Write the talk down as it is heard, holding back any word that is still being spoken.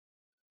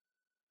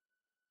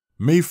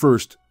May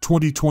 1st,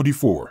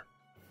 2024.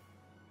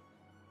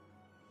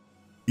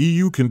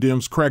 EU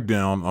condemns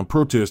crackdown on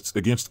protests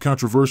against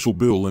controversial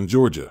bill in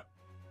Georgia.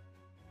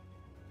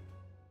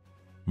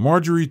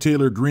 Marjorie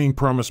Taylor Greene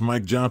promised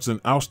Mike Johnson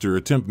ouster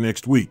attempt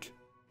next week.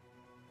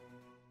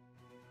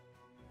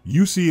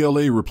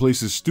 UCLA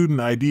replaces student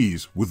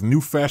IDs with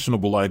new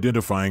fashionable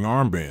identifying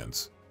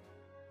armbands.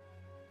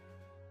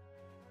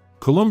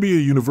 Columbia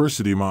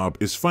University mob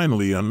is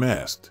finally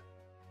unmasked.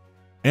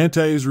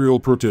 Anti-Israel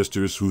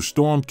protesters who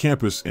stormed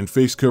campus in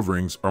face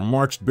coverings are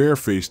marched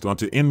barefaced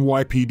onto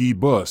NYPD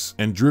bus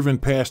and driven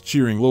past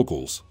cheering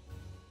locals.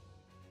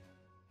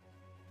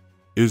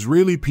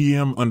 Israeli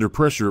PM under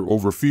pressure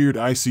over feared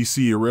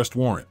ICC arrest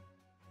warrant.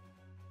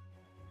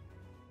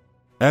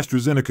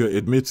 AstraZeneca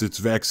admits its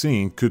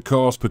vaccine could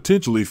cause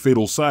potentially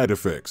fatal side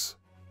effects.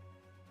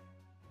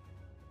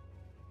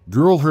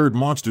 Girl heard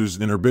monsters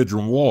in her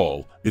bedroom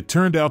wall. It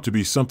turned out to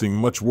be something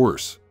much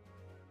worse.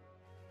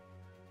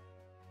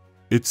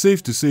 It's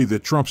safe to say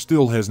that Trump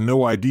still has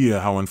no idea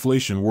how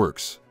inflation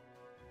works.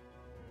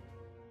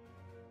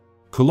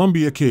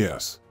 Columbia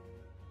chaos.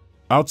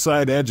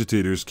 Outside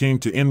agitators came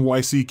to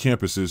NYC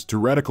campuses to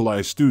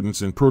radicalize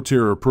students in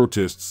pro-terror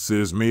protests,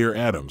 says Mayor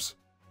Adams.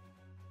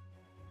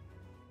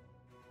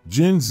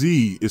 Gen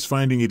Z is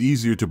finding it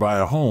easier to buy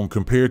a home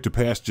compared to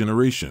past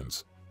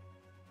generations.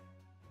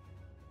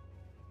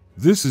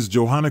 This is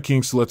Johanna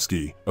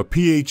King-Slutsky, a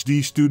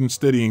PhD student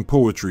studying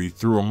poetry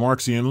through a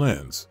Marxian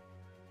lens.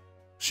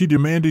 She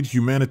demanded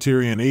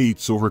humanitarian aid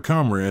so her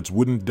comrades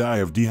wouldn't die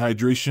of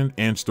dehydration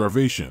and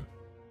starvation.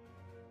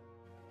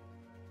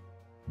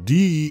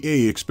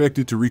 DEA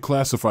expected to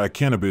reclassify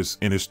cannabis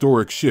in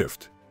historic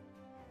shift.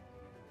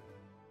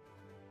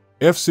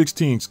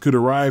 F-16s could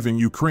arrive in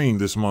Ukraine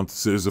this month,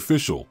 says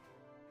official.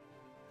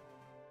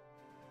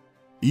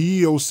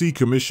 EEOC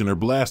Commissioner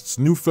blasts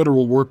new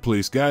federal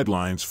workplace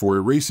guidelines for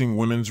erasing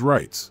women's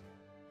rights.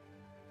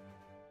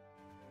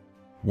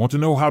 Want to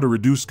know how to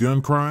reduce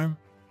gun crime?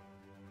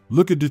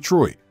 Look at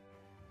Detroit.